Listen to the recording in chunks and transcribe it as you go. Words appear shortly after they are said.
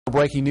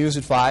Breaking news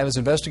at 5 as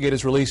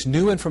investigators release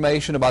new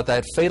information about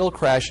that fatal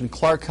crash in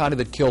Clark County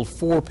that killed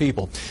 4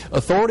 people.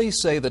 Authorities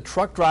say the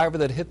truck driver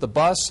that hit the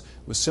bus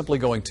was simply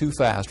going too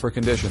fast for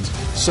conditions.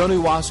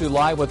 Sonu Wasu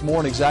live with more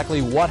on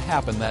exactly what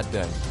happened that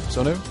day.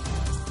 Sonu?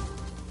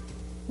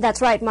 That's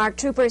right, Mark.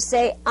 Troopers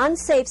say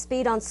unsafe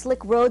speed on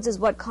slick roads is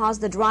what caused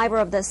the driver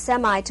of the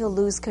semi to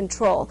lose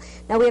control.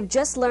 Now, we have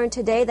just learned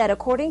today that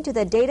according to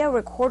the data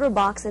recorder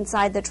box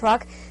inside the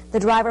truck,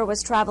 the driver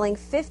was traveling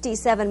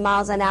 57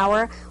 miles an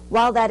hour.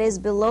 While that is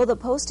below the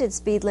posted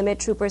speed limit,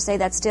 troopers say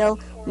that's still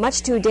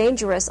much too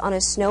dangerous on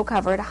a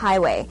snow-covered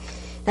highway.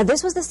 Now,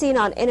 this was the scene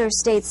on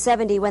Interstate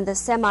 70 when the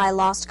semi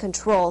lost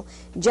control,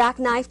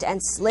 jackknifed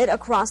and slid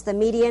across the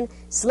median,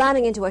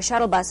 slamming into a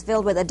shuttle bus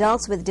filled with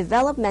adults with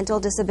developmental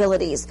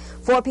disabilities.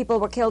 4 people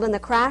were killed in the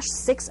crash,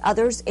 6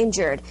 others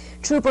injured.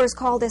 Troopers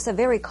call this a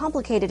very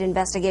complicated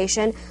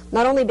investigation,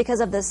 not only because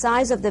of the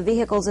size of the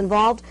vehicles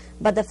involved,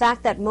 but the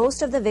fact that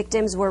most of the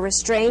victims were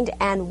restrained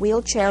and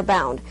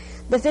wheelchair-bound.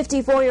 The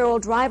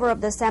 54-year-old driver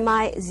of the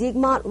semi,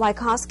 Zygmunt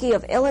Wykowski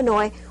of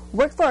Illinois,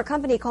 worked for a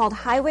company called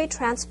Highway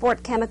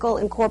Transport Chemical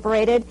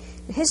Incorporated.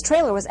 His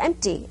trailer was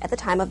empty at the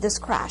time of this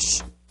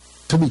crash.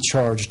 He'll be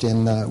charged,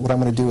 and what I'm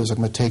going to do is I'm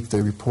going to take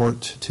the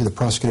report to the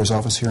prosecutor's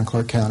office here in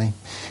Clark County,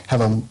 have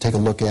them take a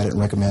look at it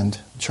and recommend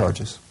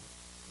charges.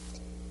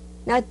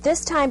 Now, at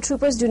this time,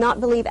 troopers do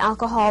not believe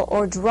alcohol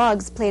or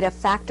drugs played a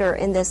factor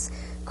in this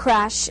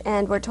crash,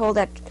 and we're told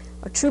that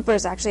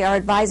troopers actually are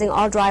advising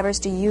all drivers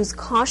to use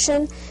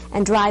caution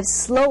and drive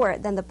slower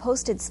than the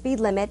posted speed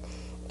limit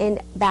in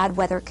bad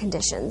weather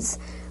conditions.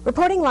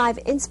 Reporting live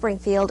in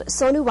Springfield,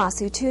 Sonu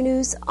Wasu, 2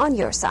 News on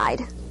your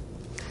side.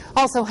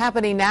 Also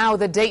happening now,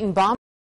 the Dayton bomb